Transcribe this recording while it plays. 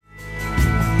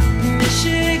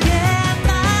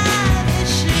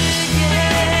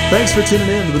Thanks for tuning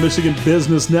in to the Michigan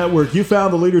Business Network. You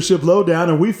found the Leadership Lowdown,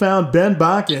 and we found Ben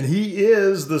Bach, and he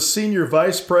is the Senior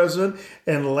Vice President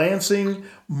and Lansing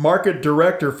Market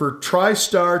Director for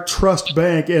TriStar Trust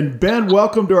Bank. And Ben,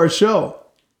 welcome to our show.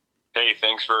 Hey,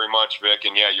 thanks very much, Vic.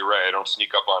 And yeah, you're right. I don't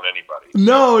sneak up on anybody.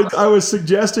 No, I was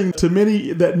suggesting to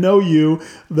many that know you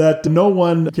that no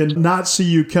one can not see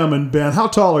you coming, Ben. How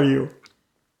tall are you?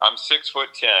 I'm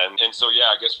 6'10", and so yeah,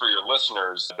 I guess for your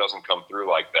listeners, it doesn't come through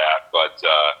like that. But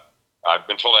I've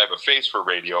been told I have a face for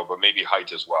radio, but maybe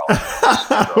height as well.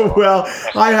 So, well,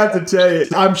 I have to tell you,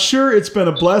 I'm sure it's been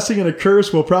a blessing and a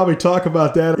curse. We'll probably talk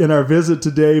about that in our visit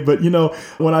today. But, you know,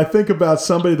 when I think about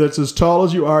somebody that's as tall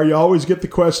as you are, you always get the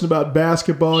question about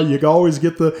basketball. You always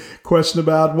get the question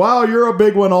about, wow, you're a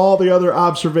big one, all the other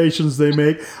observations they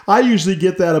make. I usually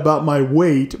get that about my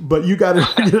weight, but you got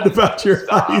to get it about your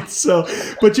height. So,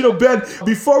 but, you know, Ben,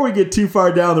 before we get too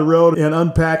far down the road and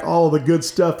unpack all of the good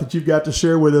stuff that you've got to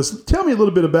share with us, tell me a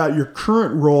little bit about your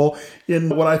current role in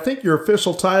what I think your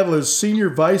official title is Senior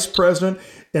Vice President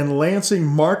and Lansing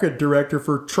Market Director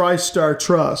for TriStar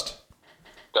Trust.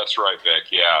 That's right,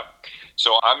 Vic. Yeah.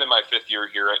 So I'm in my 5th year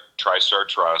here at TriStar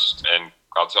Trust, and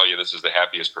I'll tell you, this is the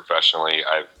happiest professionally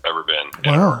I've ever been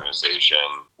in an organization.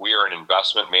 We are an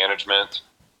investment management,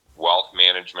 wealth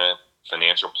management,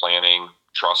 financial planning,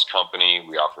 trust company.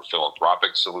 We offer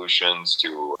philanthropic solutions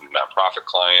to nonprofit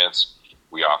clients.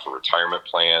 We offer retirement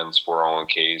plans,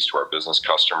 401ks to our business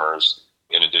customers,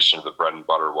 in addition to the bread and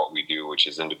butter of what we do, which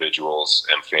is individuals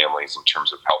and families in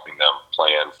terms of helping them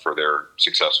plan for their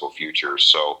successful futures.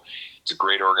 So it's a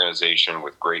great organization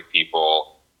with great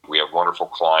people. We have wonderful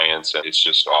clients, and it's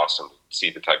just awesome to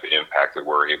see the type of impact that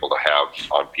we're able to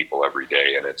have on people every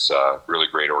day. And it's a really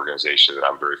great organization that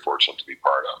I'm very fortunate to be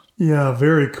part of. Yeah,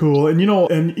 very cool. And, you know,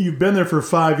 and you've been there for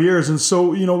 5 years. And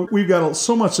so, you know, we've got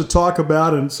so much to talk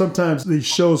about, and sometimes these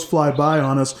shows fly by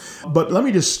on us. But let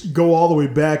me just go all the way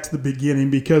back to the beginning,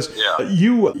 because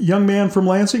you, young man from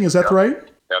Lansing, is that right?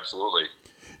 Absolutely.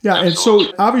 Yeah, absolutely.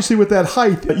 And so obviously with that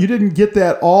height, you didn't get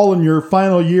that all in your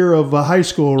final year of high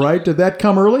school, right? Did that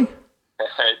come early?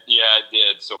 Yeah, it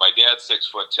did. So my dad's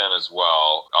 6'10" as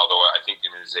well, although I think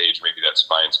in his age, maybe that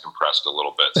spine's compressed a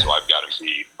little bit, so I've got him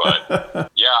beat.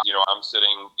 But yeah, you know, I'm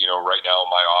sitting, you know, right now in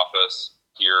my office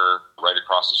here, right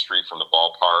across the street from the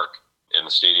ballpark in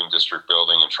the Stadium District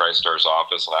building in TriStar's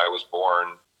office. And I was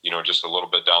born, you know, just a little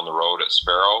bit down the road at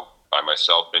Sparrow. By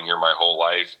myself, been here my whole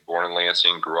life, born in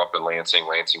Lansing, grew up in Lansing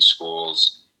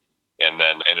schools, and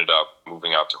then ended up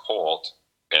moving out to Holt.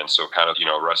 And so kind of, you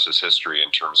know, rest is history in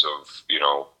terms of, you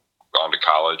know, gone to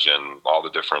college and all the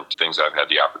different things I've had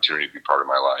the opportunity to be part of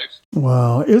my life.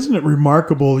 Wow. Isn't it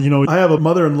remarkable? You know, I have a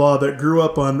mother-in-law that grew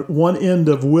up on one end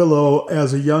of Willow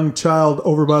as a young child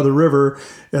over by the river,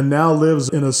 and now lives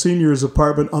in a senior's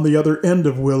apartment on the other end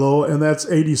of Willow, and that's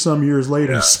 80 some years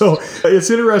later. Yeah. So it's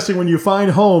interesting when you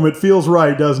find home, it feels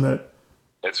right, doesn't it?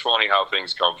 It's funny how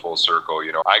things come full circle.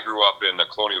 You know, I grew up in the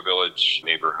Colonial Village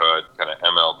neighborhood, kind of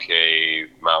MLK,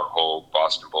 Mount Hope,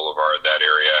 Boston Boulevard, that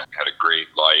area. Had a great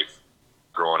life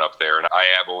growing up there. And I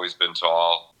have always been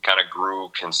tall, kind of grew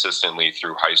consistently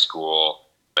through high school,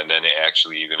 and then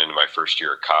actually even into my first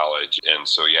year of college. And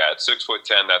so, yeah, at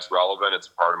 6'10", that's relevant. It's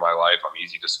a part of my life. I'm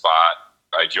easy to spot.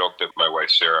 I joke that my wife,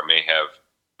 Sarah, may have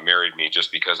married me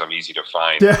just because I'm easy to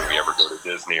find if we ever go to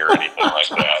Disney or anything like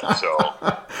that. So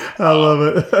I love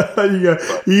it. You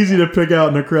got easy to pick out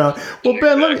in the crowd. Well,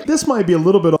 Ben, this might be a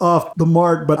little bit off the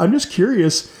mark, but I'm just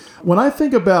curious. When I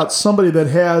think about somebody that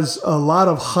has a lot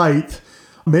of height,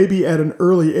 maybe at an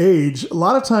early age, a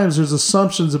lot of times there's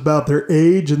assumptions about their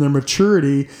age and their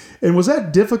maturity. And was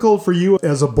that difficult for you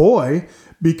as a boy?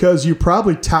 Because you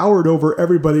probably towered over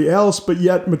everybody else, but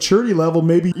yet maturity level,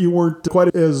 maybe you weren't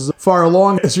quite as far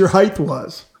along as your height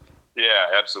was. Yeah,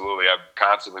 absolutely. I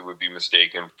constantly would be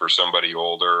mistaken for somebody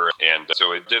older. And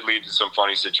so it did lead to some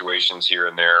funny situations here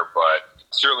and there, but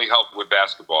certainly helped with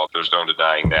basketball. There's no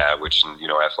denying that, which, you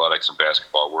know, athletics and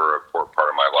basketball were an important part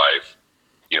of my life,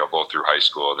 you know, both through high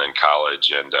school and then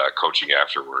college and coaching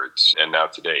afterwards. And now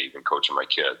today, even coaching my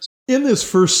kids. In this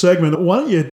first segment, why don't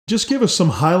you just give us some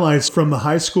highlights from the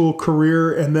high school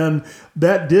career, and then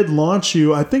that did launch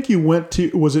you. I think you went to,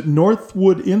 was it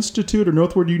Northwood Institute or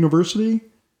Northwood University?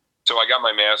 So I got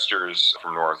my master's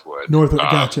from Northwood.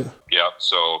 Gotcha. Yeah,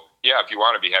 so yeah, if you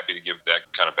want to be happy to give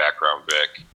that kind of background,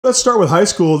 Vic. Let's start with high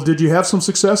school. Did you have some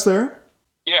success there?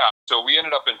 Yeah, so we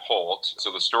ended up in Holt.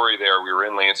 So the story there, we were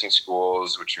in Lansing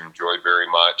schools, which we enjoyed very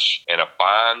much, and a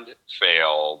bond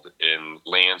failed in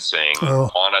Lansing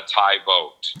on a tie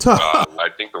vote. I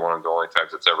think one of the only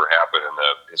times that's ever happened in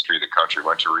the history of the country.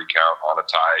 Went to recount on a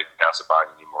tie, pass a bond,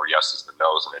 you need more yeses than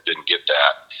nos, and it didn't get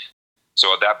that.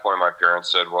 So at that point, my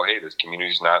parents said, well, hey, this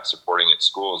community's not supporting its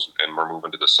schools, and we're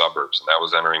moving to the suburbs. And that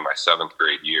was entering my 7th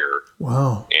grade year.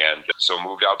 Wow. And so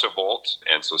moved out to Holt,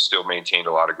 and so still maintained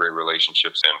a lot of great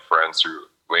relationships and friends through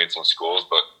Lansing schools.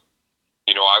 But,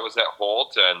 I was at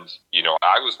Holt, and,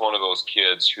 I was one of those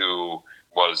kids who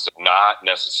was not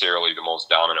necessarily the most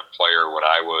dominant player when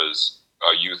I was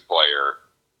a youth player.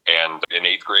 And in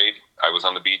 8th grade, I was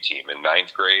on the B team. In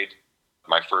 9th grade,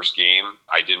 my first game,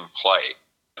 I didn't play.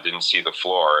 I didn't see the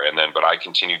floor. But I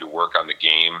continued to work on the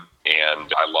game,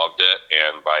 and I loved it.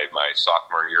 And by my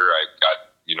sophomore year, I got,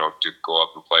 to go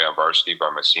up and play on varsity.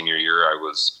 By my senior year, I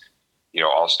was,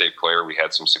 all-state player. We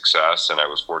had some success, and I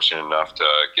was fortunate enough to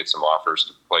get some offers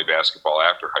to play basketball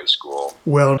after high school.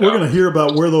 Well, we're going to hear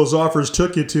about where those offers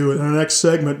took you to in our next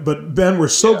segment. But, Ben, we're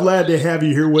so glad to have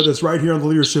you here with us right here on the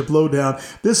Leadership Lowdown.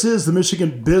 This is the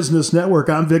Michigan Business Network.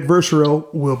 I'm Vic Verchereau.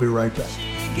 We'll be right back.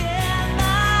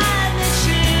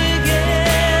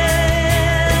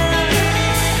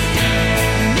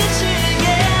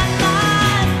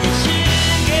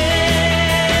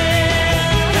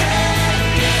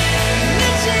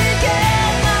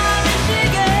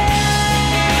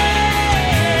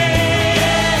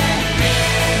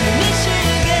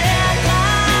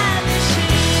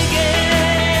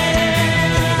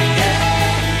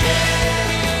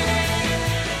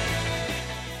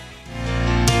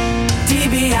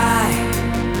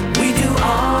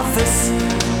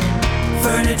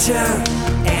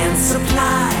 And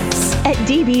supplies. At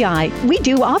DBI, we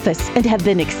do office and have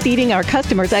been exceeding our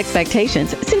customers'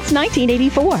 expectations since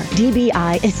 1984.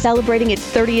 DBI is celebrating its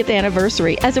 30th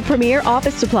anniversary as a premier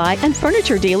office supply and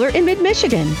furniture dealer in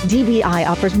mid-Michigan. DBI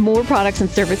offers more products and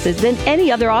services than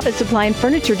any other office supply and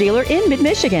furniture dealer in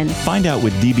mid-Michigan. Find out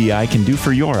what DBI can do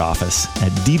for your office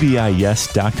at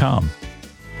dbiyes.com.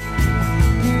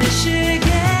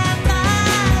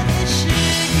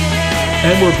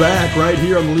 And we're back right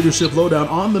here on the Leadership Lowdown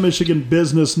on the Michigan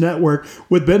Business Network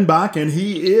with Ben Bakken.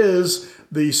 He is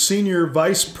the Senior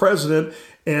Vice President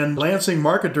and Lansing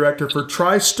Market Director for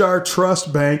TriStar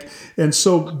Trust Bank. And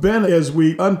so, Ben, as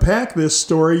we unpack this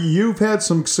story, you've had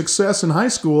some success in high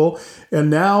school,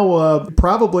 and now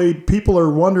probably people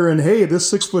are wondering, hey,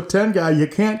 this 6'10" guy, you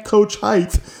can't coach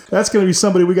height. That's going to be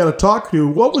somebody we got to talk to.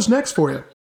 What was next for you?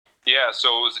 Yeah, so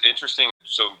it was interesting.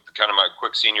 So kind of my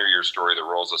quick senior year story that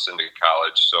rolls us into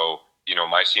college. So,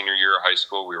 my senior year of high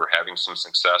school, we were having some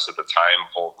success. At the time,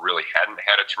 Holt really hadn't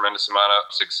had a tremendous amount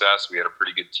of success. We had a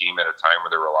pretty good team at a time where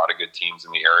there were a lot of good teams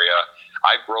in the area.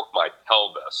 I broke my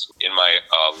pelvis in my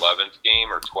 11th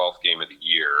game or 12th game of the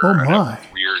year. Oh, my. I had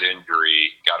a weird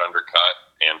injury, got undercut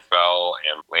and fell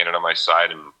and landed on my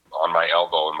side and on my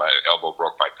elbow, and my elbow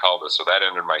broke my pelvis. So that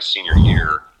ended my senior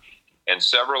year. And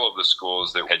several of the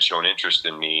schools that had shown interest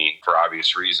in me for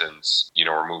obvious reasons,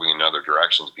 were moving in other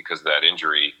directions because of that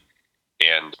injury.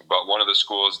 But one of the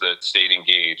schools that stayed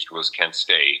engaged was Kent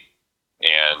State.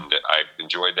 And I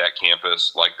enjoyed that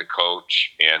campus, liked the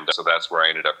coach. And so that's where I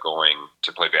ended up going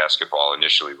to play basketball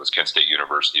initially, was Kent State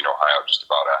University in Ohio, just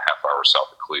about a half hour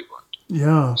south of Cleveland.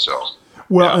 Yeah. So,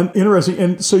 well, and interesting.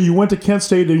 And so you went to Kent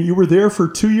State, and you were there for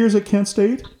 2 years at Kent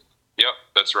State? Yep,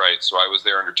 that's right. So I was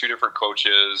there under 2 different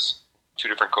coaches, 2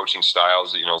 different coaching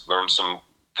styles, learned some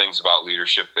things about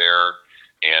leadership there,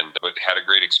 but had a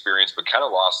great experience, but kind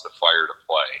of lost the fire to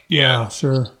play. Yeah,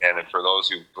 sure. And for those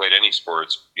who played any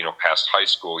sports, past high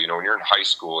school, when you're in high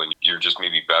school and you're just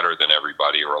maybe better than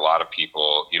everybody or a lot of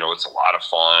people, it's a lot of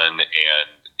fun and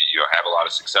have a lot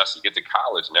of success. You get to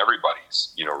college and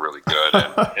everybody's, really good,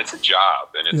 and it's a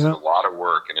job, and it's a lot of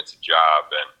work, and it's a job.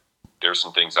 And there's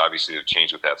some things obviously that have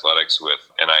changed with athletics, with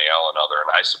NIL and other,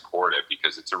 and I support it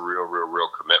because it's a real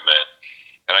commitment.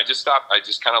 And I just stopped. I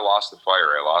just kind of lost the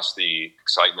fire. I lost the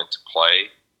excitement to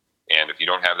play. And if you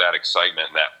don't have that excitement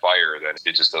and that fire, then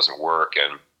it just doesn't work.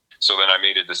 And so then I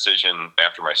made a decision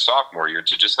after my sophomore year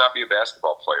to just not be a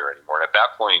basketball player anymore. And at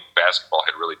that point, basketball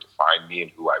had really defined me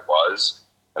and who I was.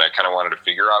 And I kind of wanted to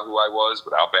figure out who I was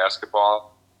without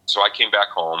basketball. So I came back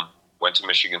home, went to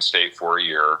Michigan State for a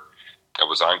year. I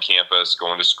was on campus,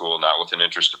 going to school, not with an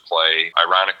interest to play.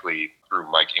 Ironically, through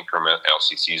Mike Increment,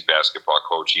 LCC's basketball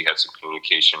coach, he had some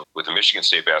communication with the Michigan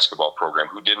State basketball program,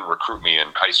 who didn't recruit me in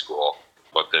high school,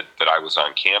 but that I was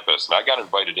on campus. And I got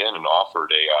invited in and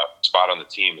offered a spot on the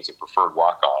team as a preferred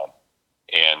walk-on,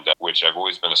 and which I've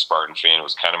always been a Spartan fan. It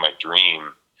was kind of my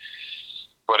dream.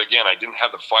 But again, I didn't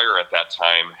have the fire at that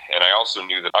time, and I also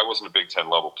knew that I wasn't a Big Ten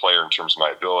level player in terms of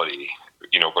my ability. But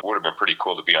it would have been pretty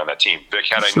cool to be on that team. Vic,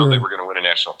 had I known they were going to win a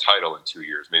national title in 2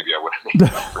 years, maybe I would have made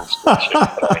a difference.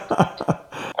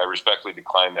 I respectfully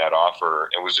declined that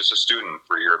offer and was just a student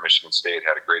for a year at Michigan State,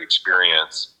 had a great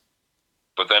experience.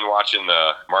 But then watching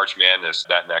the March Madness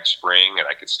that next spring, and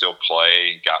I could still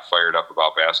play, got fired up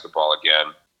about basketball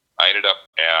again. I ended up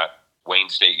at Wayne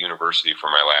State University for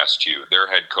my last two. Their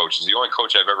head coach is the only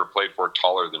coach I've ever played for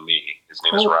taller than me. His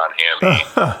name is Ron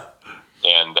Hamby.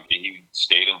 And he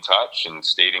stayed in touch and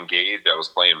stayed engaged. I was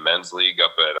playing men's league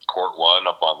up at Court 1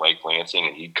 up on Lake Lansing,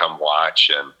 and he'd come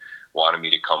watch and wanted me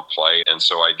to come play. And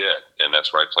so I did. And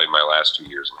that's where I played my last 2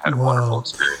 years and had a wonderful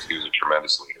experience. He was a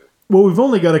tremendous leader. Well, we've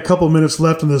only got a couple minutes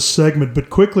left in this segment, but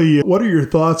quickly, what are your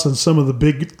thoughts on some of the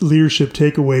big leadership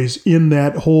takeaways in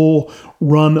that whole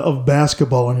run of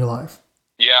basketball in your life?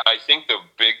 Yeah, I think the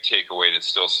big takeaway that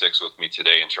still sticks with me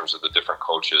today in terms of the different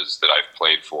coaches that I've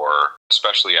played for,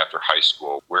 especially after high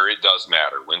school, where it does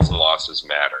matter, wins and losses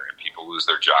matter, and people lose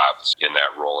their jobs in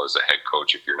that role as a head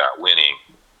coach if you're not winning.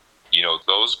 You know,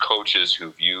 those coaches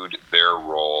who viewed their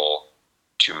role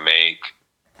to make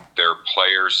their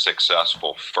players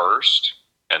successful first,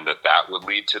 and that would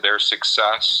lead to their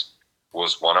success,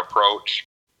 was one approach.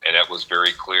 And it was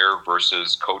very clear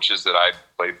versus coaches that I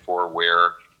played for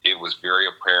where it was very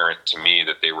apparent to me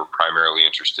that they were primarily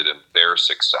interested in their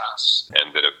success,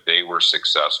 and that if they were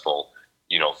successful,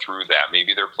 you know, through that,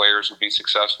 maybe their players would be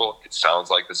successful. It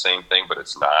sounds like the same thing, but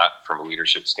it's not from a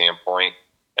leadership standpoint.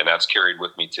 And that's carried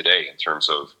with me today in terms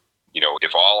of, you know,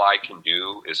 if all I can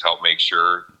do is help make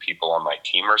sure people on my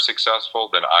team are successful,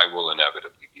 then I will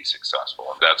inevitably be successful.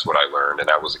 And that's what I learned, and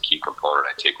that was a key component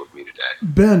I take with me today.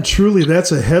 Ben, truly,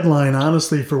 that's a headline,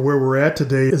 honestly, for where we're at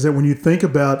today, is that when you think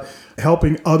about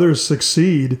helping others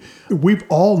succeed, we've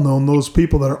all known those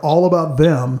people that are all about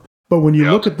them. But when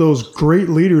you look at those great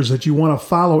leaders that you want to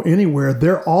follow anywhere,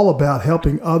 they're all about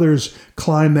helping others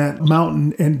climb that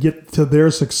mountain and get to their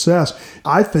success.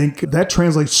 I think that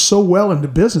translates so well into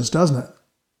business, doesn't it?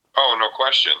 Oh, no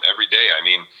question. Every day. I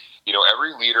mean, you know,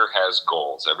 every leader has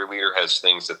goals. Every leader has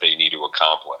things that they need to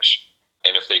accomplish.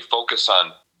 And if they focus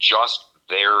on just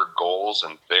their goals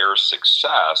and their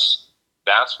success,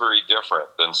 that's very different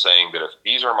than saying that if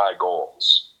these are my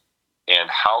goals, and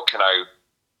how can I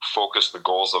focus the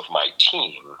goals of my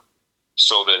team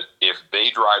so that if they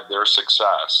drive their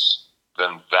success,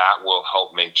 then that will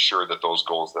help make sure that those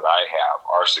goals that I have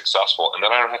are successful. And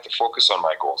then I don't have to focus on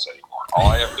my goals anymore. All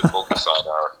I have to focus on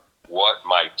are what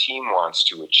my team wants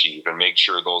to achieve and make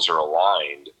sure those are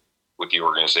aligned with the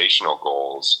organizational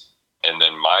goals. And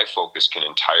then my focus can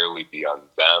entirely be on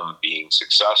them being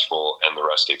successful, and the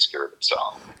rest takes care of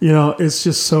itself. You know, it's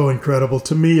just so incredible.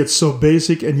 To me, it's so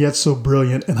basic and yet so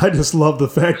brilliant. And I just love the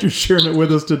fact you're sharing it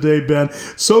with us today, Ben.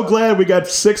 So glad we got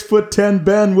 6'10"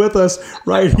 Ben with us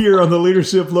right here on the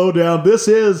Leadership Lowdown. This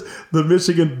is the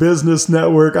Michigan Business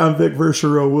Network. I'm Vic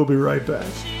Verchereau. We'll be right back.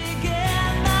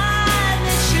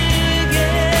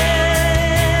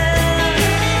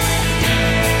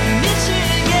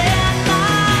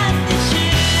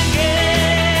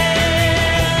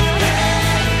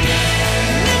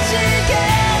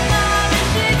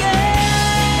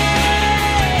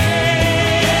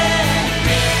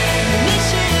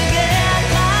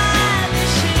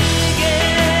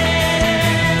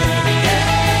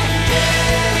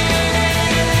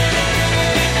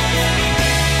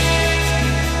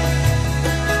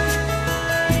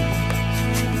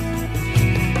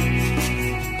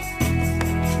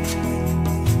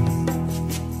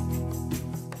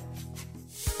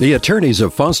 The attorneys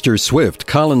of Foster Swift,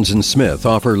 Collins & Smith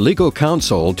offer legal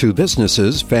counsel to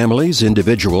businesses, families,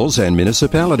 individuals, and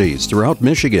municipalities throughout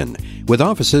Michigan, with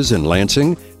offices in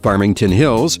Lansing, Farmington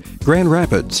Hills, Grand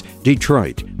Rapids,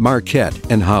 Detroit,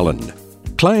 Marquette, and Holland.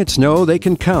 Clients know they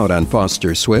can count on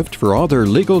Foster Swift for all their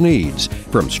legal needs,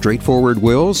 from straightforward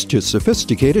wills to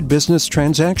sophisticated business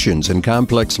transactions and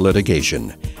complex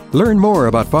litigation. Learn more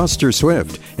about Foster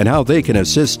Swift and how they can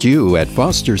assist you at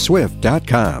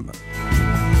fosterswift.com.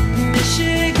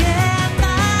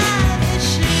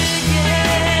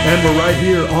 And we're right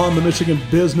here on the Michigan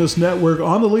Business Network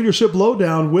on the Leadership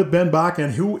Lowdown with Ben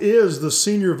Bakken, who is the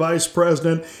Senior Vice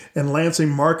President and Lansing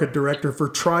Market Director for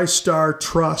TriStar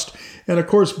Trust. And of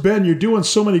course, Ben, you're doing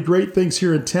so many great things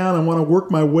here in town. I want to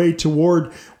work my way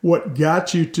toward what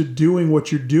got you to doing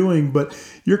what you're doing, but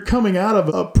you're coming out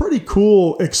of a pretty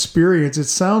cool experience. It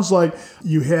sounds like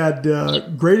you had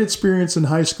great experience in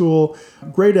high school,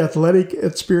 great athletic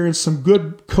experience, some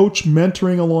good coach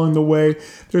mentoring along the way.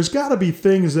 There's got to be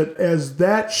things that, as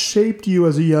that shaped you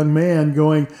as a young man,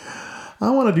 going, I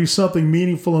want to do something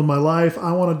meaningful in my life.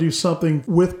 I want to do something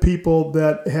with people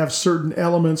that have certain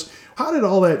elements. How did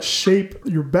all that shape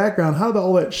your background? How did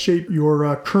all that shape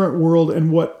your current world,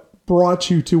 and what brought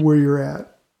you to where you're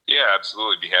at? Yeah,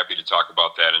 absolutely. Be happy to talk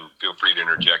about that, and feel free to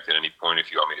interject at any point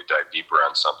if you want me to dive deeper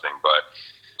on something.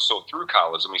 But So through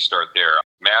college, let me start there.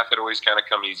 Math had always kind of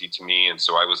come easy to me, and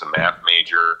so I was a math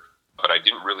major, but I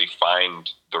didn't really find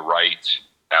the right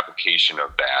application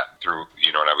of that through,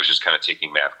 and I was just kind of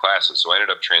taking math classes. So I ended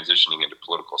up transitioning into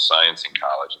political science in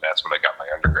college, and that's when I got my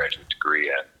undergraduate degree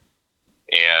in.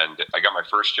 And I got my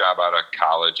first job out of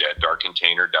college at Dark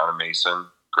Container down in Mason.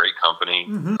 Great company,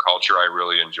 culture I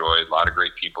really enjoyed, a lot of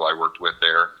great people I worked with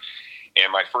there.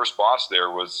 And my first boss there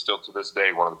was still to this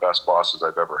day one of the best bosses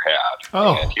I've ever had.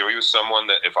 Oh. And he was someone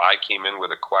that if I came in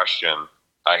with a question,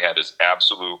 I had his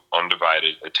absolute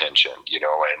undivided attention,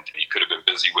 and he could have been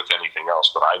busy with anything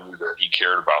else, but I knew that he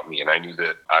cared about me and I knew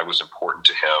that I was important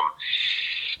to him.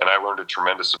 And I learned a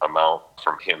tremendous amount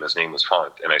from him. His name was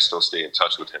Hunt, and I still stay in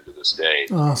touch with him to this day.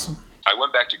 Awesome. I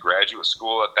went back to graduate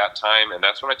school at that time, and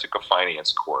that's when I took a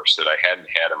finance course that I hadn't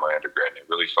had in my undergrad, and I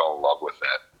really fell in love with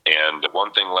it. And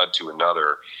one thing led to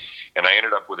another, and I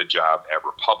ended up with a job at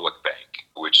Republic Bank,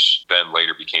 which then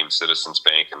later became Citizens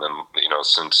Bank, and then,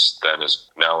 since then is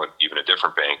now even a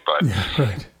different bank. But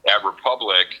right. At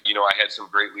Republic, I had some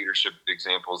great leadership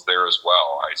examples there as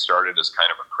well. I started as kind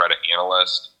of a credit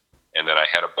analyst, and then I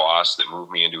had a boss that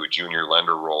moved me into a junior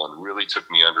lender role and really took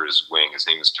me under his wing. His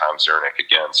name is Tom Zernick.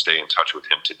 Again, stay in touch with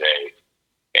him today.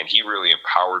 And he really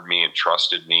empowered me and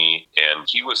trusted me. And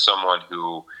he was someone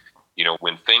who,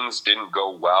 when things didn't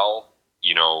go well,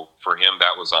 for him,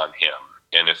 that was on him.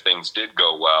 And if things did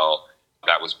go well,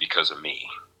 that was because of me.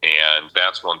 And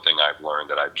that's one thing I've learned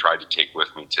that I've tried to take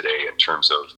with me today in terms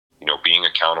of, being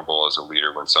accountable as a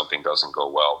leader when something doesn't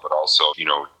go well, but also,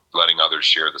 letting others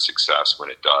share the success when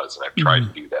it does. And I've tried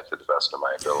to do that to the best of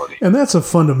my ability. And that's a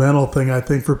fundamental thing, I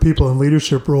think, for people in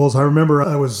leadership roles. I remember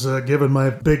I was given my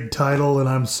big title, and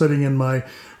I'm sitting in my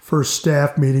first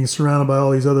staff meeting surrounded by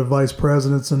all these other vice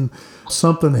presidents, and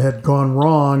something had gone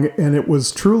wrong, and it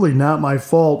was truly not my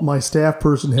fault. My staff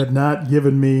person had not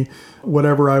given me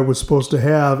whatever I was supposed to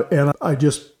have, and I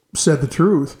just said the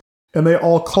truth. And they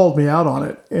all called me out on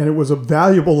it. And it was a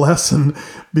valuable lesson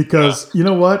because, you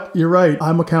know what? You're right.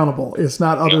 I'm accountable. It's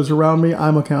not others around me.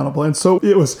 I'm accountable. And so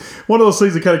it was one of those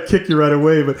things that kind of kick you right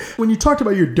away. But when you talked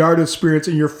about your DART experience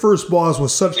and your first boss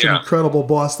was such an incredible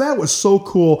boss, that was so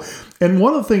cool. And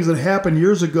one of the things that happened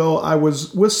years ago, I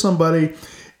was with somebody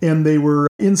and they were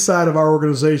inside of our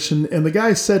organization. And the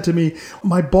guy said to me,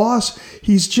 my boss,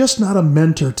 he's just not a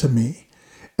mentor to me.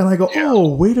 And I go,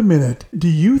 oh, wait a minute. Do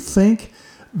you think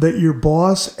that your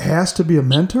boss has to be a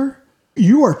mentor?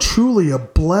 You are truly a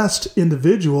blessed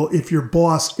individual if your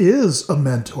boss is a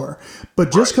mentor.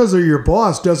 But just because they're your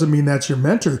boss doesn't mean that's your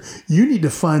mentor. You need to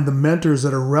find the mentors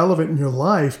that are relevant in your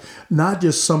life, not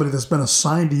just somebody that's been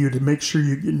assigned to you to make sure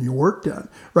you're getting your work done,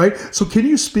 right? So can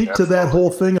you speak to that whole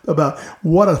thing about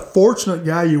what a fortunate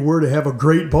guy you were to have a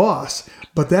great boss?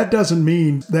 But that doesn't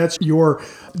mean that's your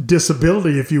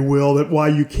disability, if you will, that why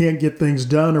you can't get things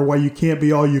done or why you can't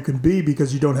be all you can be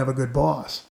because you don't have a good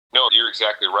boss. No, you're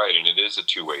exactly right. And it is a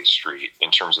two-way street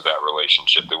in terms of that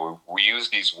relationship. That we use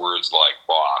these words like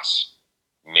boss,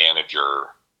 manager,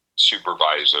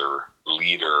 supervisor,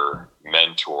 leader,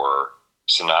 mentor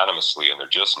synonymously, and they're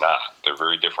just not. They're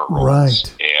very different roles.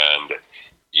 Right. And,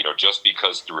 just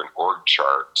because through an org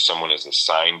chart, someone is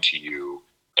assigned to you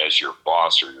as your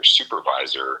boss or your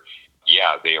supervisor,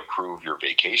 they approve your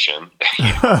vacation.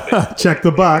 Check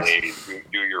the box. They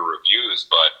do your reviews,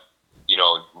 but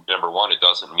number one, it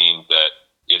doesn't mean that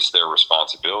it's their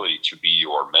responsibility to be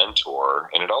your mentor,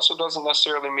 and it also doesn't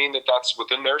necessarily mean that that's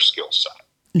within their skill set.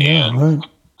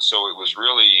 So it was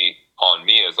really on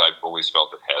me, as I've always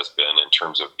felt it has been, in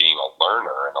terms of being a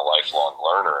learner and a lifelong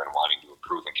learner and wanting to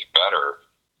improve and get better,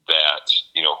 that,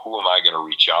 who am I going to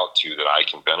reach out to that I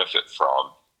can benefit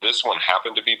from? This one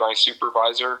happened to be my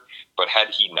supervisor, but had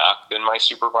he not been my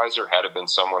supervisor, had it been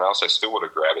someone else, I still would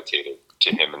have gravitated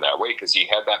to him in that way because he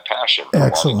had that passion for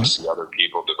wanting to see other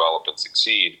people develop and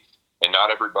succeed, and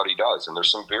not everybody does. And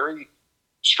there's some very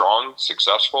strong,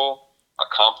 successful,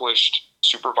 accomplished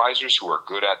supervisors who are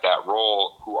good at that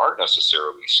role who aren't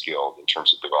necessarily skilled in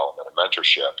terms of development and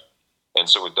mentorship. And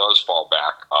so it does fall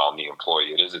back on the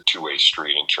employee. It is a two-way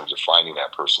street in terms of finding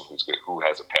that person who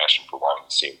has a passion for wanting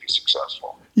to see him be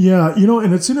successful. Yeah,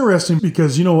 and it's interesting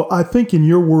because, I think in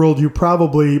your world, you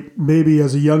probably, maybe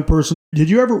as a young person, were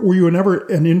you ever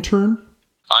an intern?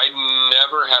 I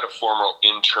never had a formal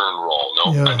intern role.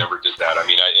 No, I never did that. I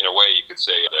mean, in a way, you could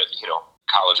say that,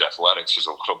 college athletics is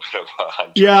a little bit of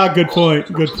a... good point.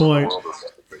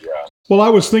 Well, I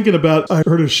was thinking I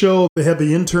heard a show, they had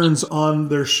the interns on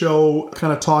their show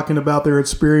kind of talking about their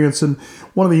experience, and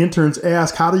one of the interns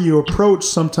asked, how do you approach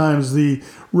sometimes the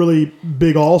really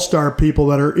big all-star people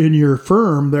that are in your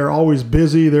firm? They're always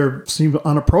busy, they seem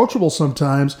unapproachable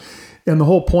sometimes. And the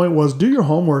whole point was do your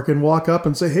homework and walk up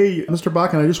and say, hey, Mr.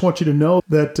 Bakken, I just want you to know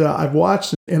that I've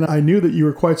watched and I knew that you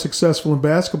were quite successful in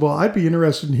basketball. I'd be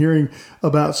interested in hearing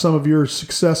about some of your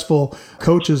successful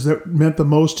coaches that meant the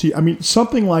most to you. I mean,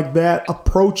 something like that,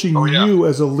 approaching you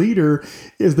as a leader,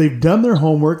 is they've done their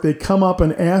homework. They come up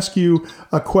and ask you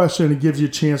a question and it gives you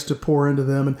a chance to pour into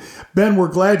them. And Ben, we're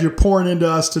glad you're pouring into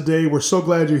us today. We're so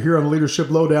glad you're here on Leadership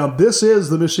Lowdown. This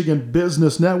is the Michigan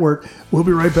Business Network. We'll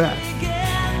be right back.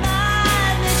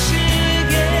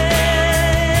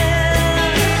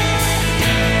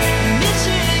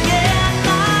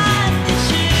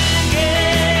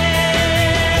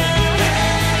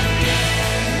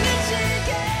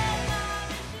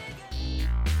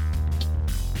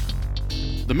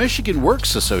 The Michigan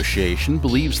Works Association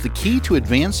believes the key to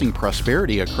advancing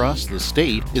prosperity across the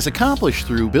state is accomplished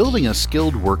through building a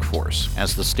skilled workforce.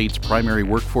 As the state's primary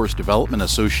workforce development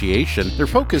association, their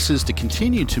focus is to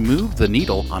continue to move the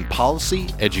needle on policy,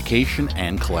 education,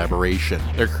 and collaboration.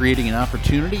 They're creating an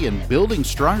opportunity and building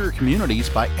stronger communities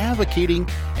by advocating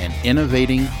and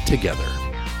innovating together.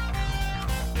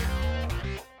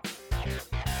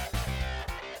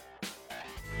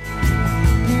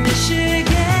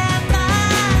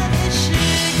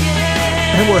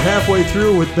 And we're halfway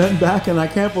through with Ben Bakken. I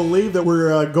can't believe that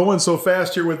we're going so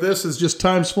fast here with this. It's just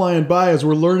time's flying by as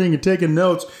we're learning and taking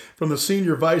notes from the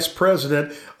Senior Vice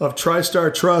President of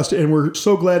TriStar Trust. And we're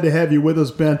so glad to have you with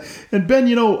us, Ben. And Ben,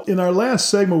 you know, in our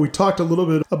last segment, we talked a little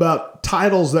bit about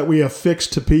titles that we affix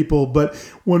to people. But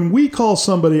when we call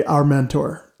somebody our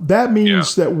mentor, that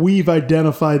means that we've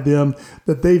identified them,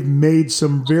 that they've made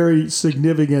some very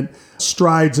significant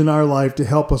strides in our life to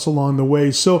help us along the way.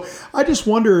 So I just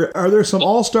wonder, are there some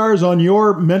all-stars on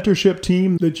your mentorship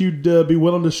team that you'd be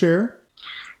willing to share?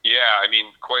 Yeah, I mean,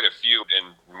 quite a few,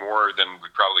 and more than we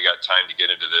probably got time to get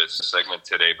into this segment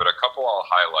today, but a couple I'll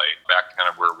highlight back kind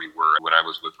of where we were when I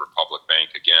was with Republic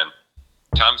Bank. Again,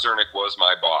 Tom Zernick was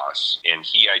my boss, and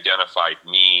he identified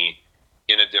me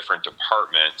in a different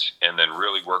department and then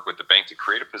really work with the bank to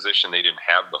create a position they didn't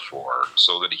have before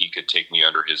so that he could take me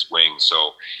under his wing.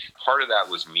 So part of that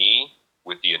was me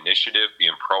with the initiative,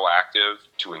 being proactive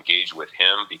to engage with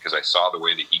him because I saw the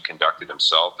way that he conducted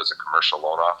himself as a commercial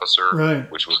loan officer,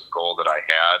 which was a goal that I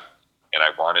had, and I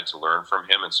wanted to learn from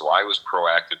him. And so I was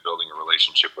proactive building a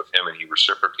relationship with him, and he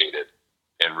reciprocated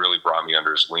and really brought me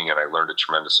under his wing, and I learned a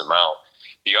tremendous amount.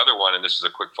 The other one, and this is a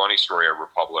quick funny story at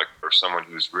Republic, or someone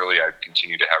who's really, I've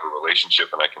continued to have a relationship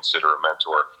and I consider a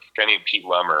mentor, a guy named Pete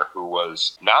Lemmer, who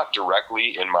was not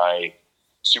directly in my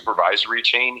supervisory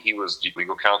chain. He was the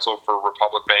legal counsel for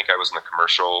Republic Bank. I was in the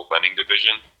commercial lending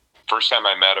division. First time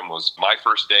I met him was my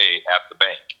first day at the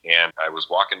bank. And I was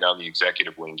walking down the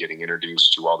executive wing getting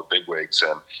introduced to all the bigwigs,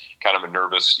 and kind of a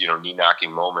nervous,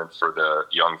 knee-knocking moment for the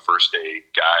young first day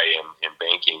guy in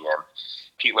banking. And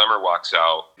Pete Lemmer walks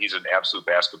out. He's an absolute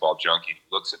basketball junkie. He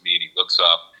looks at me and he looks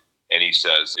up and he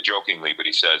says, jokingly, but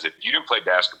he says, if you didn't play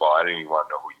basketball, I didn't even want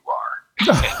to know who you are.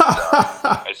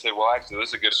 And I said, well, actually, this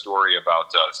is a good story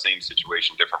about same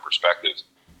situation, different perspectives.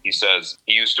 He says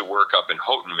he used to work up in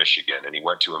Houghton, Michigan, and he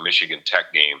went to a Michigan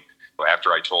Tech game after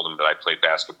I told him that I played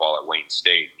basketball at Wayne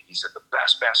State. He said, the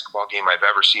best basketball game I've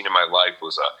ever seen in my life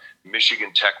was a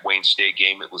Michigan Tech Wayne State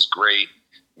game. It was great.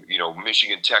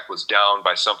 Michigan Tech was down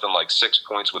by something like 6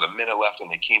 points with a minute left, and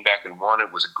they came back and won.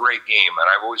 It was a great game, and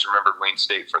I've always remembered Wayne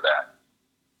State for that.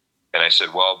 And I said,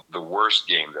 well, the worst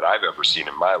game that I've ever seen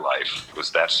in my life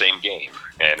was that same game.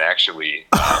 And actually,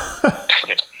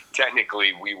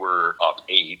 technically, we were up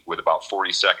 8 with about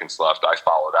 40 seconds left. I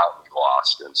followed out and we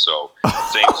lost. And so,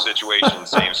 same situation,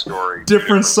 same story.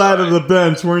 Different side of the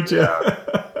bench, weren't you?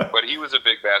 Yeah. But he was a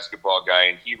big basketball guy,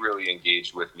 and he really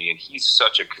engaged with me. And he's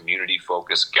such a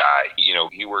community-focused guy.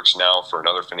 He works now for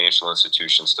another financial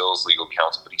institution, still as legal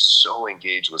counsel, but he's so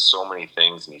engaged with so many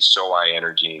things, and he's so high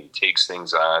energy, and he takes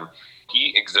things on.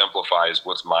 He exemplifies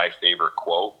what's my favorite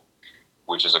quote,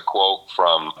 which is a quote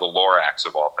from the Lorax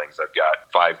of all things. I've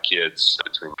got 5 kids,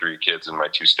 between 3 kids and my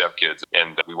 2 stepkids,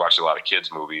 and we watch a lot of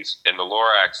kids' movies. In the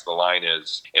Lorax, the line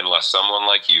is, unless someone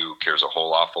like you cares a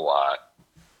whole awful lot,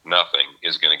 nothing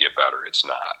is going to get better. It's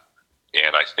not.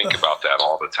 And I think about that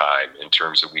all the time in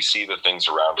terms of we see the things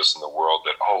around us in the world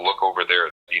that, oh, look over there,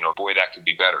 boy, that could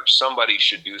be better. Somebody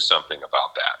should do something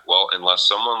about that. Well, unless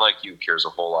someone like you cares a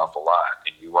whole awful lot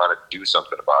and you want to do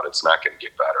something about it, it's not going to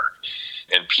get better.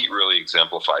 And Pete really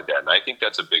exemplified that. And I think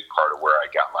that's a big part of where I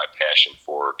got my passion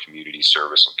for community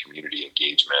service and community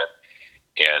engagement.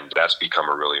 And that's become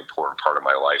a really important part of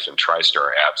my life. And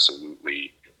TriStar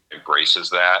absolutely embraces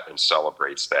that and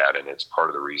celebrates that. And it's part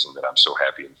of the reason that I'm so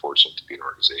happy and fortunate to be an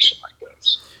organization like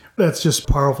this. That's just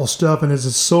powerful stuff, and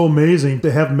it's so amazing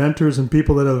to have mentors and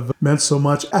people that have meant so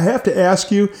much. I have to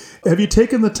ask you, have you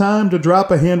taken the time to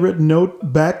drop a handwritten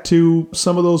note back to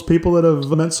some of those people that have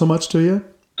meant so much to you?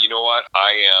 You know what?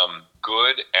 I am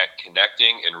good at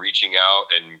connecting and reaching out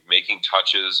and making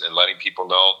touches and letting people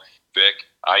know, Vic,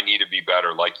 I need to be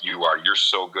better like you are. You're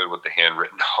so good with the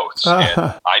handwritten notes.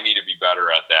 And I need to be better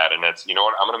at that. And that's, you know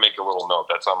what, I'm going to make a little note.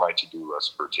 That's on my to-do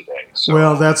list for today. So,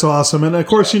 well, that's awesome. And of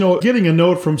course, getting a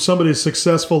note from somebody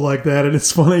successful like that, and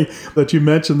it's funny that you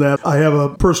mentioned that. I have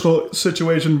a personal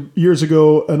situation years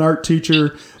ago. An art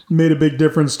teacher made a big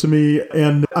difference to me,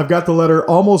 and I've got the letter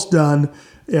almost done.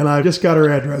 And I just got her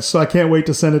address, so I can't wait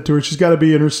to send it to her. She's got to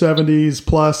be in her 70s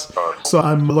plus, so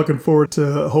I'm looking forward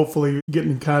to hopefully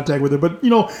getting in contact with her. But,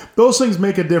 those things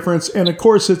make a difference. And, of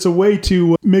course, it's a way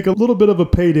to make a little bit of a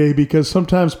payday, because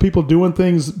sometimes people doing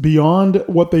things beyond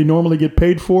what they normally get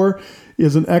paid for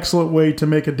is an excellent way to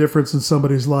make a difference in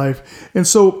somebody's life. And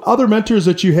so other mentors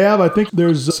that you have, I think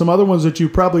there's some other ones that you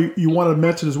want to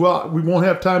mention as well. We won't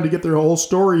have time to get their whole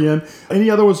story in. Any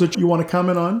other ones that you want to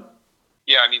comment on?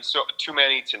 Yeah, so too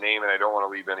many to name, and I don't want to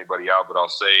leave anybody out, but I'll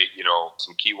say,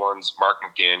 some key ones. Mark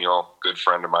McDaniel, good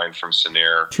friend of mine from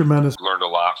Senair. Tremendous. Learned a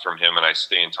lot from him, and I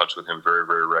stay in touch with him very,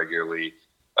 very regularly.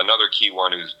 Another key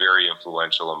one who's very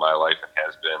influential in my life and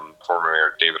has been former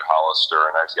Mayor David Hollister,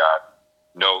 and I've got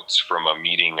notes from a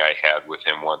meeting I had with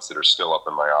him once that are still up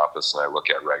in my office and I look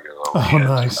at regularly. Oh,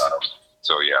 nice.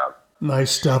 Yeah.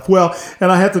 Nice stuff. Well,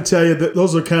 and I have to tell you that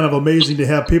those are kind of amazing to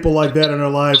have people like that in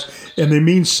our lives, and they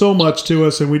mean so much to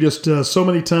us. And we just, so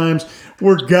many times,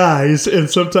 we're guys, and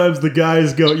sometimes the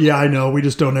guys go, yeah, I know, we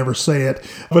just don't ever say it.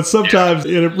 But sometimes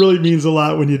it really means a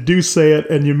lot when you do say it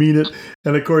and you mean it.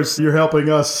 And of course, you're helping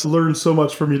us learn so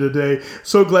much from you today.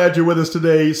 So glad you're with us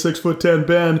today, 6'10"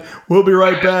 Ben. We'll be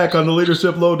right back on the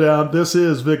Leadership Lowdown. This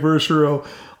is Vic Verchereau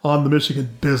on the Michigan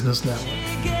Business Network.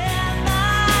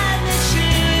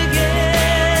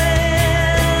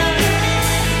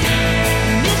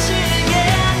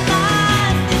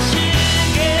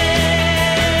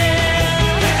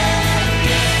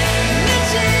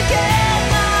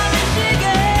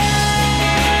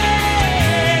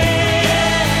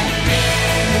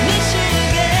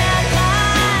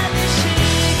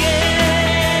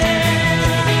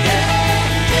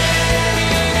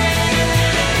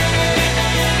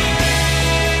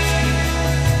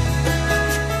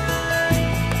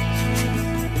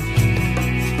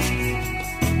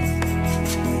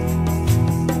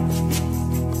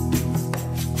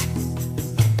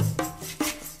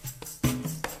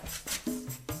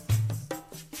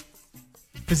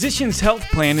 Physicians Health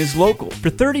Plan is local. For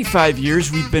 35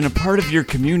 years, we've been a part of your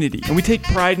community, and we take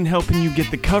pride in helping you get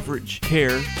the coverage,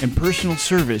 care, and personal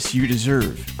service you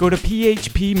deserve. Go to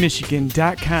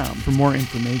phpmichigan.com for more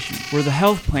information. We're the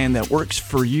health plan that works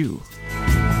for you.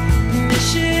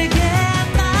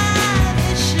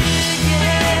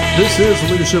 This is the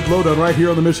Leadership Lowdown right here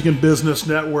on the Michigan Business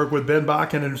Network with Ben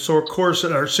Bakken, and so, of course,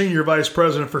 our Senior Vice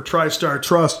President for TriStar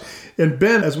Trust. And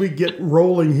Ben, as we get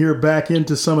rolling here back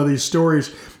into some of these stories,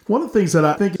 one of the things that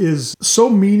I think is so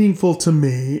meaningful to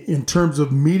me in terms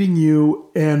of meeting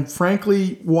you and,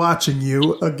 frankly, watching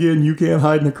you, again, you can't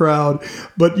hide in the crowd,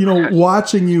 but,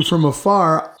 watching you from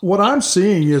afar, what I'm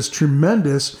seeing is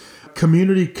tremendous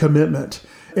community commitment.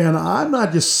 And I'm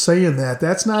not just saying that.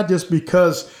 That's not just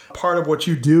because part of what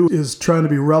you do is trying to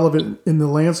be relevant in the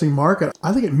Lansing market.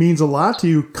 I think it means a lot to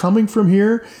you coming from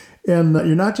here, and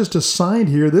you're not just assigned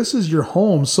here. This is your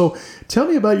home. So tell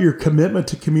me about your commitment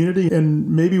to community and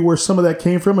maybe where some of that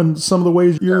came from and some of the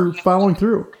ways you're following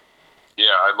through. Yeah,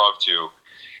 I'd love to.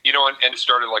 And it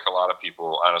started like a lot of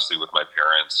people, honestly, with my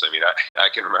parents. I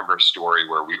can remember a story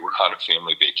where we were on a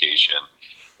family vacation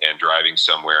and driving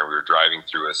somewhere. We were driving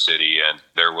through a city, and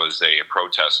there was a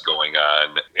protest going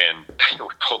on, and we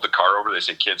pulled the car over. They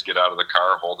said, kids, get out of the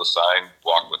car, hold a sign,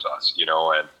 walk with us,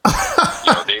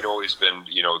 and they'd always been,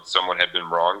 someone had been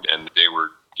wronged, and they were,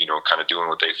 kind of doing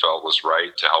what they felt was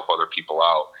right to help other people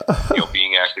out.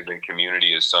 Being active in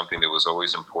community is something that was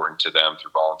always important to them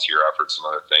through volunteer efforts and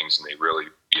other things, and they really,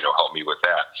 helped me with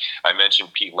that. I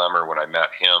mentioned Pete Lemmer when I met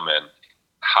him, and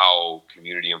how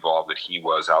community involved that he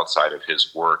was outside of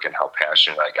his work and how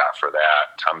passionate I got for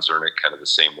that. Tom Zernick, kind of the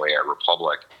same way at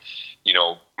Republic.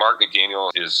 Mark McDaniel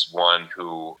is one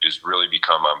who has really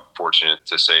become, I'm fortunate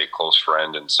to say, a close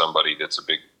friend and somebody that's a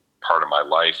big part of my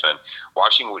life. And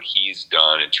watching what he's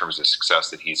done in terms of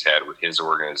success that he's had with his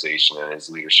organization and his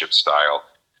leadership style,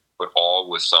 but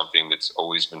all with something that's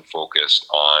always been focused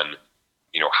on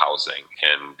housing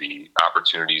and the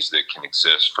opportunities that can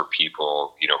exist for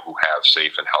people, who have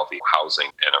safe and healthy housing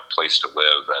and a place to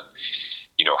live. And,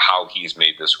 how he's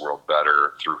made this world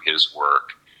better through his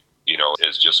work,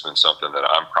 has just been something that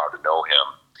I'm proud to know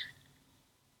him.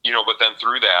 But then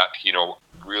through that,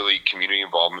 really community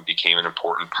involvement became an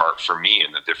important part for me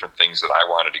and the different things that I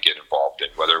wanted to get involved in,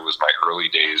 whether it was my early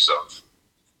days of,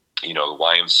 the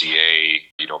YMCA,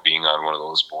 being on one of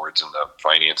those boards in the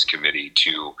finance committee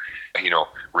to,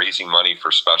 raising money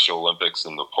for Special Olympics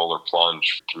and the polar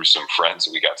plunge through some friends.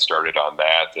 We got started on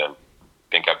that, and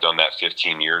I think I've done that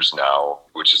 15 years now,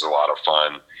 which is a lot of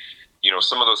fun.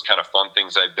 Some of those kind of fun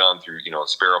things I've done through,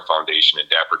 Sparrow Foundation and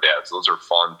Dapper Dads, those are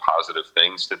fun, positive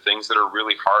things, to things that are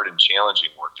really hard and challenging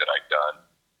work that I've done,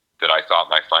 that I thought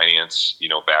my finance,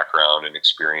 background and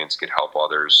experience could help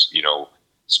others,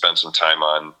 spend some time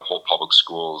on Holt Public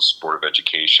Schools Board of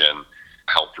Education,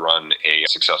 helped run a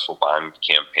successful bond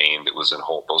campaign that was in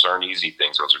Holt. Those aren't easy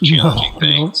things. Those are challenging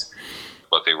things,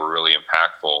 but they were really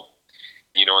impactful.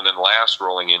 And then last,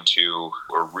 rolling into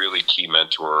a really key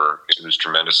mentor who's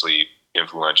tremendously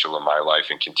influential in my life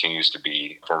and continues to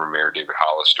be, former Mayor David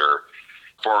Hollister.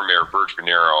 Former Mayor Burge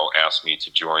Bonero asked me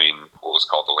to join what was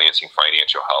called the Lansing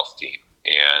Financial Health Team.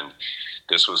 And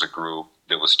this was a group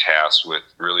that was tasked with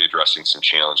really addressing some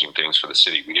challenging things for the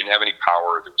city. We didn't have any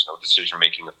power. There was no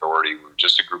decision-making authority. We were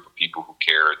just a group of people who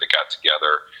cared that got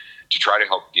together to try to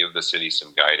help give the city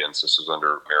some guidance. This was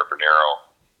under Mayor Bonero,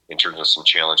 in terms of some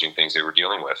challenging things they were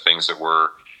dealing with, things that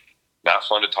were not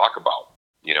fun to talk about,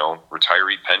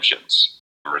 retiree pensions,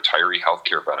 retiree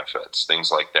healthcare benefits,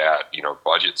 things like that,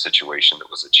 budget situation that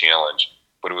was a challenge,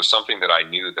 but it was something that I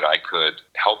knew that I could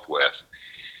help with.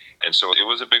 And so it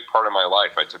was a big part of my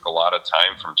life. I took a lot of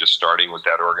time from just starting with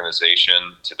that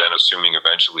organization to then assuming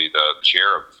eventually the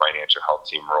chair of the financial health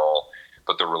team role.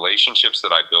 But the relationships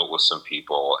that I built with some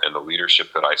people and the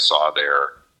leadership that I saw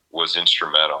there was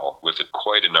instrumental, with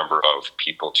quite a number of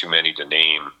people, too many to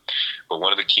name. But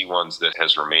one of the key ones that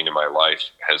has remained in my life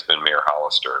has been Mayor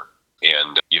Hollister.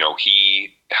 And,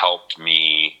 he helped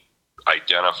me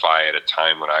identify at a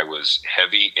time when I was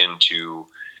heavy into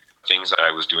things that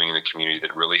I was doing in the community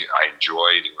that really I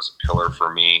enjoyed. It was a pillar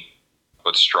for me,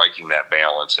 but striking that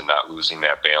balance and not losing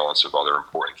that balance of other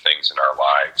important things in our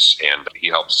lives. And he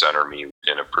helped center me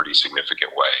in a pretty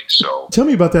significant way. So tell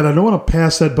me about that. I don't want to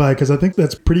pass that by because I think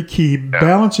that's pretty key. Yeah.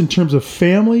 Balance in terms of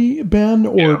family, Ben,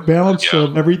 or balance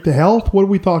of the health? What are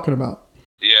we talking about?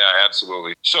 Yeah,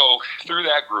 absolutely. So through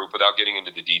that group, without getting into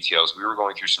the details, we were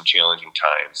going through some challenging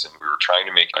times and we were trying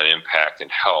to make an impact and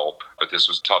help, but this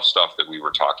was tough stuff that we were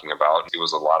talking about. It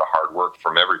was a lot of hard work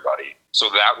from everybody. So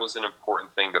that was an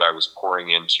important thing that I was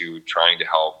pouring into, trying to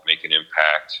help make an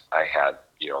impact. I had,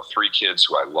 3 kids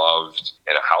who I loved,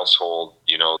 and a household,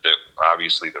 that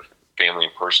obviously the family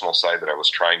and personal side that I was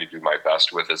trying to do my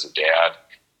best with as a dad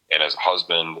and as a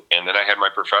husband. And then I had my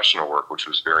professional work, which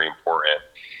was very important.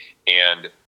 And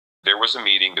there was a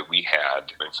meeting that we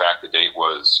had. In fact, the date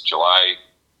was July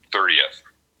 30th.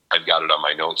 I've got it on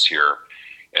my notes here.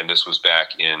 And this was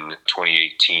back in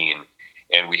 2018.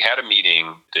 And we had a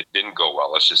meeting that didn't go well.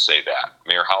 Let's just say that.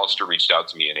 Mayor Hollister reached out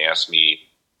to me and asked me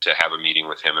to have a meeting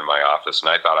with him in my office.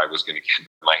 And I thought I was going to get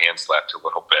my hand slapped a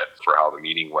little bit for how the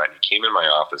meeting went. He came in my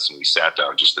office and we sat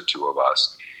down, just the two of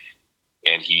us.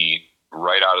 And he,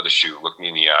 right out of the chute, looked me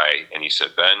in the eye and he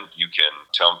said, Ben, you can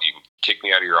kick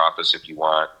me out of your office if you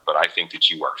want, but I think that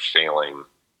you are failing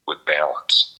with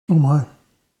balance. Oh my.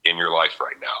 In your life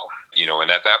right now.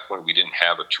 And at that point, we didn't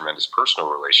have a tremendous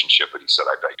personal relationship, but he said,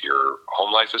 I bet your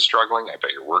home life is struggling. I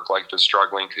bet your work life is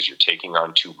struggling because you're taking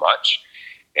on too much.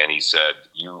 And he said,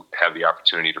 you have the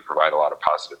opportunity to provide a lot of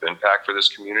positive impact for this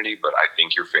community, but I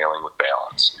think you're failing with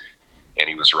balance. And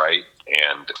he was right.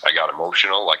 And I got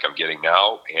emotional like I'm getting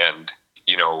now. And,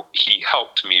 he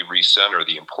helped me recenter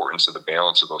the importance of the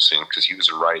balance of those things because he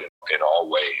was right in all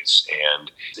ways.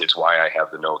 And it's why I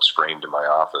have the notes framed in my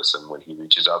office. And when he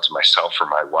reaches out to myself or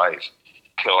my wife,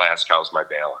 he'll ask, how's my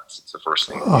balance? It's the first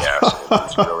thing he asks.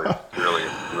 It's really, really,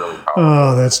 really powerful.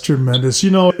 Oh, that's tremendous.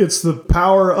 It's the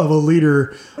power of a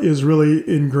leader is really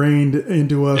ingrained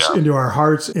into us, into our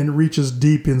hearts, and reaches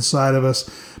deep inside of us.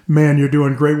 Man, you're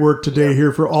doing great work today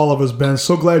here for all of us, Ben.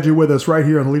 So glad you're with us right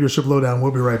here on the Leadership Lowdown.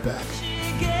 We'll be right back.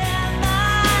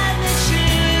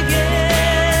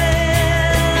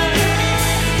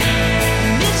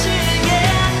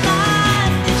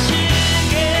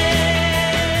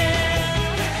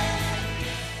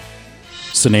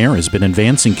 Sanair has been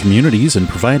advancing communities and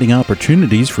providing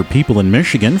opportunities for people in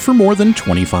Michigan for more than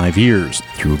 25 years.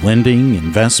 Through lending,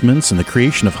 investments, and the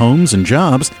creation of homes and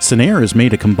jobs, Sanair has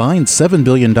made a combined $7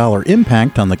 billion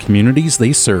impact on the communities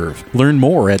they serve. Learn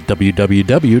more at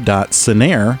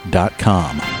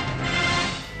www.sanair.com.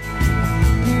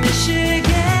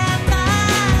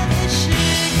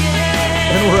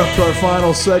 And we're up to our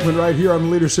final segment right here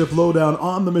on Leadership Lowdown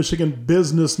on the Michigan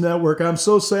Business Network. I'm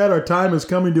so sad our time is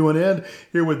coming to an end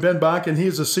here with Ben Bakken.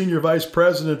 He's the Senior Vice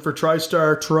President for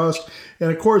TriStar Trust. And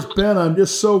of course, Ben, I'm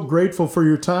just so grateful for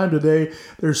your time today.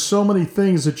 There's so many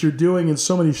things that you're doing and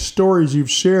so many stories you've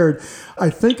shared.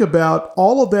 I think about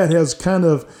all of that has kind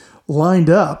of lined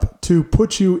up to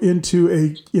put you into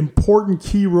a important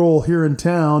key role here in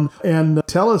town. And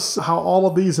tell us how all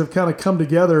of these have kind of come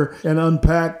together and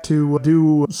unpacked to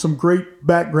do some great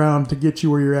background to get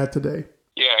you where you're at today.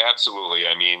 Yeah, absolutely.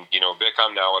 I mean, Vic,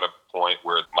 I'm now at a point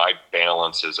where my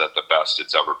balance is at the best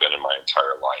it's ever been in my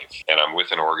entire life. And I'm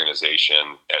with an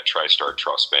organization at TriStar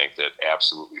Trust Bank that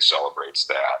absolutely celebrates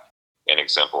that and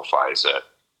exemplifies it.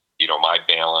 My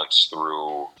balance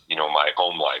through, my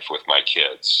home life with my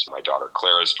kids. My daughter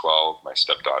Clara's 12, my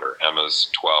stepdaughter Emma's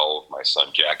 12, my son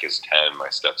Jack is 10, my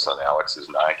stepson Alex is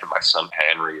 9, and my son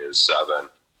Henry is 7.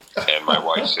 And my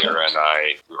wife Sarah and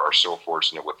I are so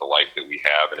fortunate with the life that we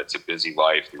have, and it's a busy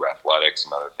life through athletics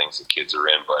and other things that kids are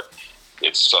in, but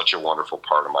it's such a wonderful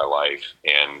part of my life,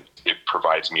 and it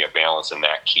provides me a balance in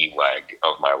that key leg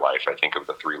of my life. I think of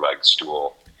the 3-legged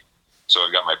stool. So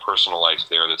I've got my personal life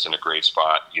there that's in a great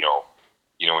spot.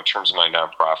 In terms of my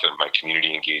nonprofit, my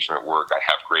community engagement work, I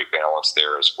have great balance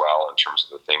there as well in terms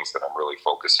of the things that I'm really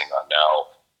focusing on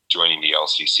now. Joining the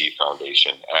LCC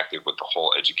Foundation, active with the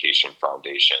Whole Education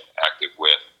Foundation, active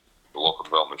with the Local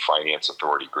Development Finance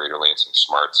Authority, Greater Lansing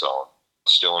Smart Zone,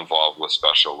 still involved with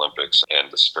Special Olympics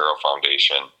and the Sparrow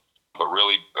Foundation. But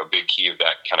really a big key of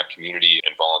that kind of community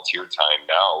and volunteer time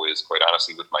now is quite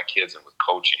honestly with my kids and with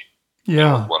coaching.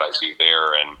 Yeah. What I do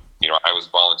there. And, I was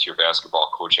volunteer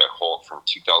basketball coach at Holt from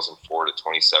 2004 to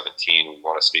 2017. We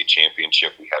won a state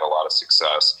championship. We had a lot of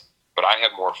success. But I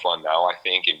have more fun now, I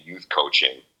think, in youth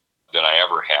coaching than I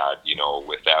ever had,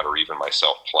 with that, or even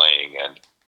myself playing. And,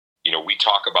 we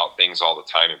talk about things all the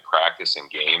time in practice and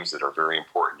games that are very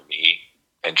important to me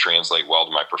and translate well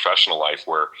to my professional life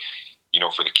where,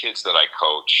 for the kids that I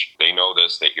coach, they know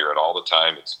this, they hear it all the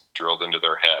time. It's drilled into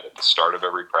their head at the start of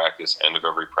every practice, end of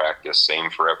every practice, same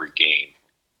for every game.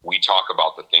 We talk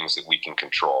about the things that we can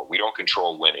control. We don't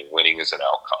control winning. Winning is an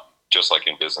outcome, just like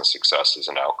in business, success is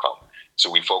an outcome.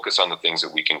 So we focus on the things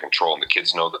that we can control, and the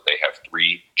kids know that they have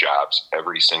 3 jobs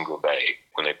every single day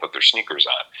when they put their sneakers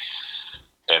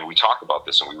on. And we talk about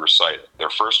this and we recite it. Their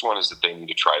first one is that they need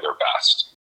to try their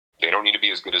best. They don't need to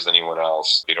be as good as anyone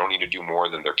else. They don't need to do more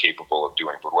than they're capable of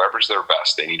doing. But whoever's their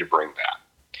best, they need to bring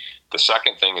that. The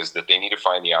second thing is that they need to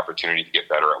find the opportunity to get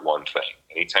better at one thing.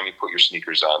 Anytime you put your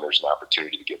sneakers on, there's an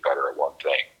opportunity to get better at one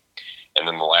thing. And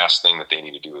then the last thing that they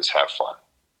need to do is have fun.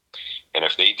 And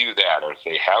if they do that, and if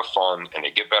they have fun and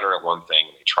they get better at one thing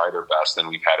and they try their best, then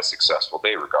we've had a successful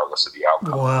day regardless of the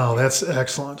outcome. Wow, that's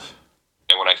excellent.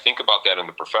 And when I think about that in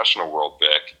the professional world,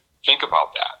 Vic, think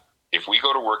about that. If we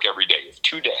go to work every day,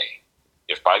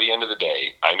 if by the end of the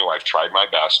day, I know I've tried my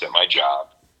best at my job,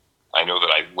 I know that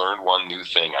I learned one new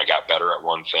thing, I got better at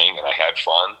one thing, and I had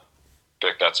fun,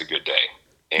 Vic, that's a good day.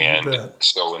 And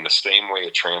so in the same way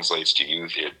it translates to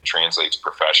youth, it translates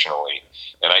professionally.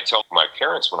 And I tell my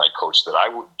parents when I coach that I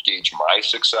would gauge my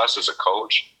success as a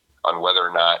coach on whether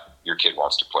or not your kid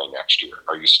wants to play next year.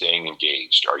 Are you staying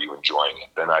engaged? Are you enjoying it?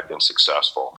 Then I've been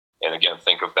successful. And again,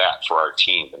 think of that for our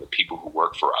team and the people who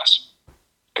work for us.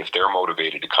 If they're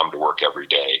motivated to come to work every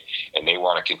day and they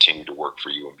want to continue to work for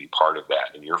you and be part of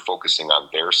that, and you're focusing on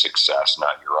their success,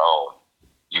 not your own,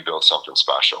 you build something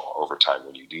special over time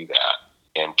when you do that.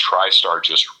 And TriStar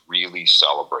just really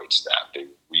celebrates that. They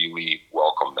really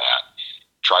welcome that.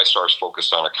 TriStar is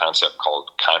focused on a concept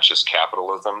called conscious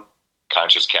capitalism.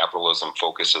 Conscious capitalism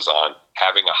focuses on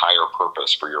having a higher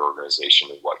purpose for your organization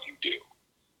and what you do.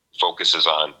 Focuses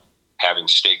on having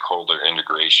stakeholder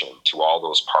integration to all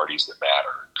those parties that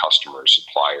matter, customers,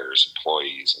 suppliers,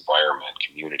 employees, environment,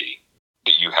 community,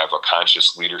 that you have a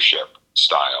conscious leadership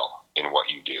style in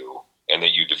what you do, and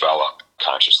that you develop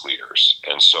conscious leaders.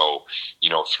 And so,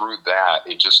 through that,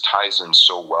 it just ties in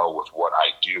so well with what I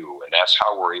do. And that's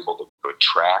how we're able to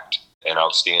attract an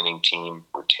outstanding team,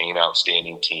 retain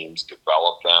outstanding teams,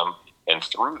 develop them. And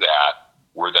through that,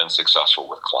 we're then successful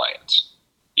with clients.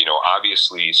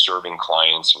 Obviously serving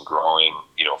clients and growing,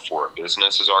 for a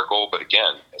business is our goal. But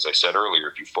again, as I said earlier,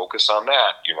 if you focus on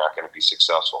that, you're not going to be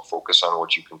successful. Focus on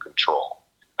what you can control.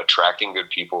 Attracting good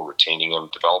people, retaining them,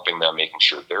 developing them, making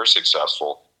sure they're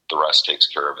successful. The rest takes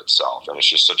care of itself. And it's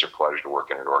just such a pleasure to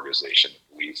work in an organization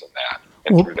that believes in that.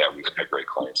 And through that, we've had great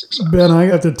client success. Ben, I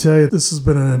have to tell you, this has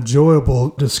been an enjoyable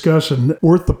discussion.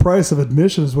 Worth the price of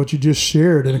admission is what you just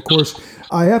shared. And of course,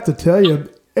 I have to tell you,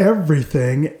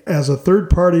 everything as a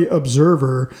third-party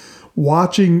observer,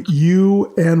 watching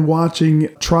you and watching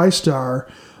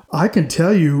TriStar, I can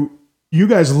tell you, you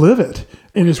guys live it.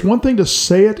 And it's one thing to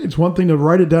say it, it's one thing to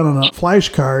write it down on a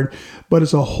flashcard, but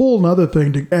it's a whole nother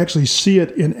thing to actually see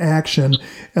it in action.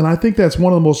 And I think that's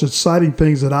one of the most exciting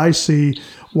things that I see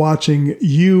watching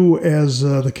you as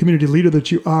the community leader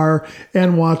that you are,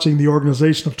 and watching the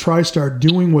organization of TriStar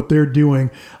doing what they're doing.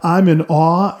 I'm in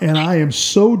awe, and I am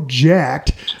so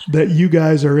jacked that you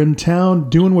guys are in town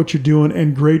doing what you're doing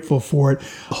and grateful for it.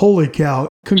 Holy cow.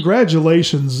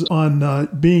 Congratulations on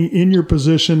being in your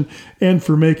position and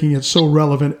for making it so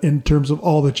relevant in terms of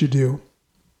all that you do.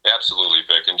 Absolutely,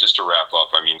 Vic. And just to wrap up,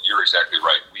 I mean, you're exactly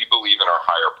right. We believe in our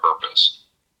higher purpose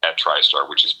at TriStar,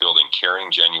 which is building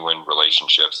caring, genuine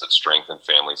relationships that strengthen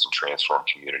families and transform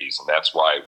communities. And that's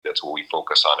what we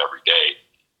focus on every day.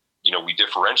 You know, we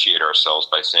differentiate ourselves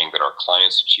by saying that our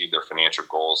clients achieve their financial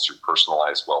goals through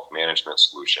personalized wealth management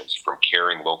solutions from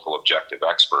caring local objective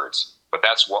experts. But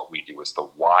that's what we do. It's the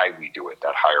why we do it,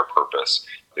 that higher purpose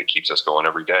that keeps us going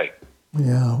every day.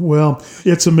 Yeah, well,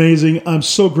 it's amazing. I'm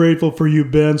so grateful for you,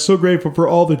 Ben. So grateful for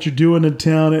all that you're doing in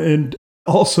town, and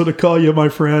also to call you my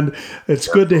friend. It's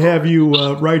good to have you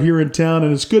right here in town,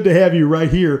 and it's good to have you right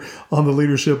here on the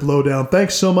Leadership Lowdown.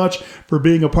 Thanks so much for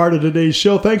being a part of today's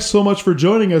show. Thanks so much for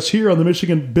joining us here on the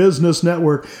Michigan Business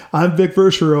Network. I'm Vic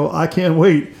Verchereau. I can't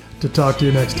wait to talk to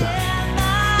you next time.